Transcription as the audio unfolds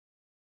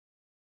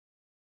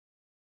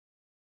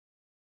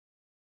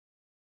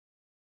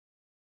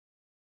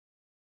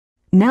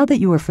Now that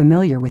you are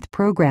familiar with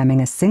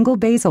programming a single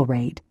basal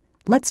rate,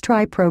 let's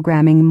try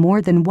programming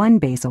more than one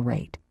basal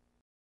rate.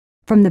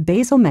 From the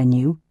Basal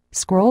menu,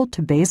 scroll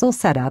to Basal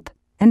Setup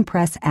and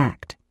press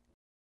Act.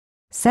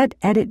 Set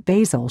Edit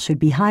Basal should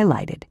be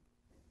highlighted.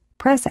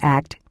 Press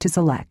Act to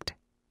select.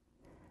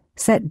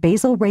 Set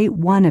Basal Rate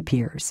 1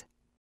 appears.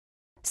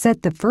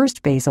 Set the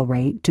first basal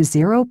rate to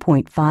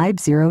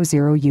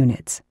 0.500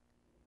 units.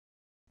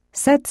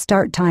 Set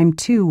Start Time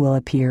 2 will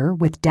appear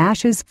with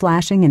dashes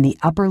flashing in the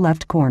upper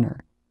left corner.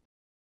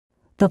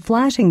 The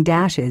flashing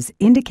dashes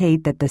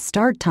indicate that the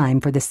start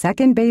time for the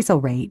second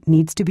basal rate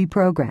needs to be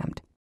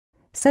programmed.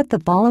 Set the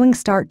following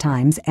start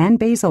times and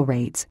basal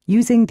rates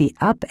using the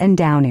up and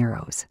down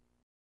arrows.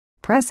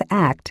 Press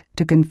Act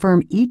to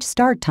confirm each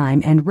start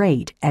time and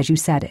rate as you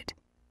set it.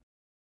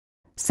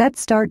 Set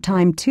Start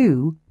Time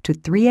 2 to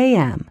 3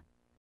 a.m.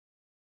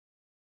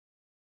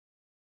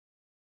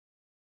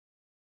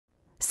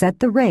 Set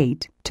the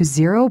rate to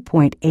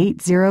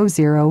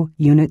 0.800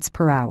 units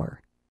per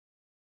hour.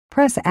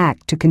 Press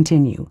Act to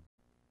continue.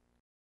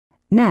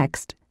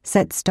 Next,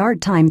 set Start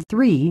Time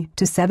 3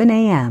 to 7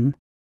 a.m.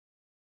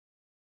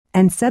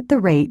 and set the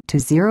rate to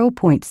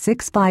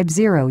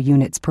 0.650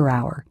 units per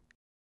hour.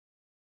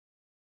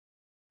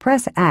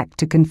 Press Act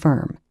to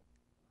confirm.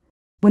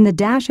 When the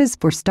dashes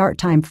for Start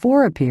Time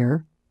 4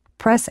 appear,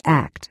 press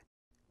Act.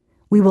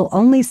 We will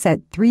only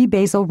set 3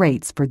 basal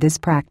rates for this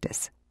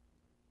practice.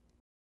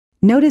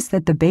 Notice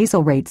that the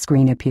basal rate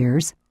screen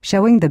appears,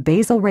 showing the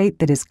basal rate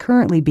that is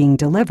currently being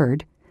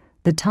delivered,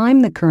 the time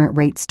the current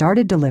rate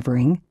started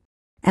delivering,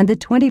 and the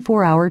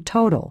 24-hour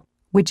total,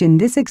 which in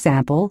this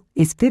example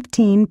is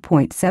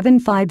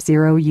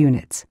 15.750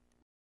 units.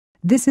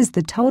 This is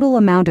the total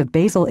amount of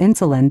basal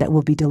insulin that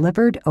will be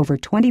delivered over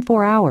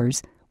 24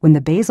 hours when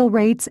the basal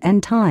rates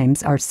and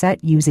times are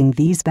set using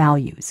these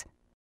values.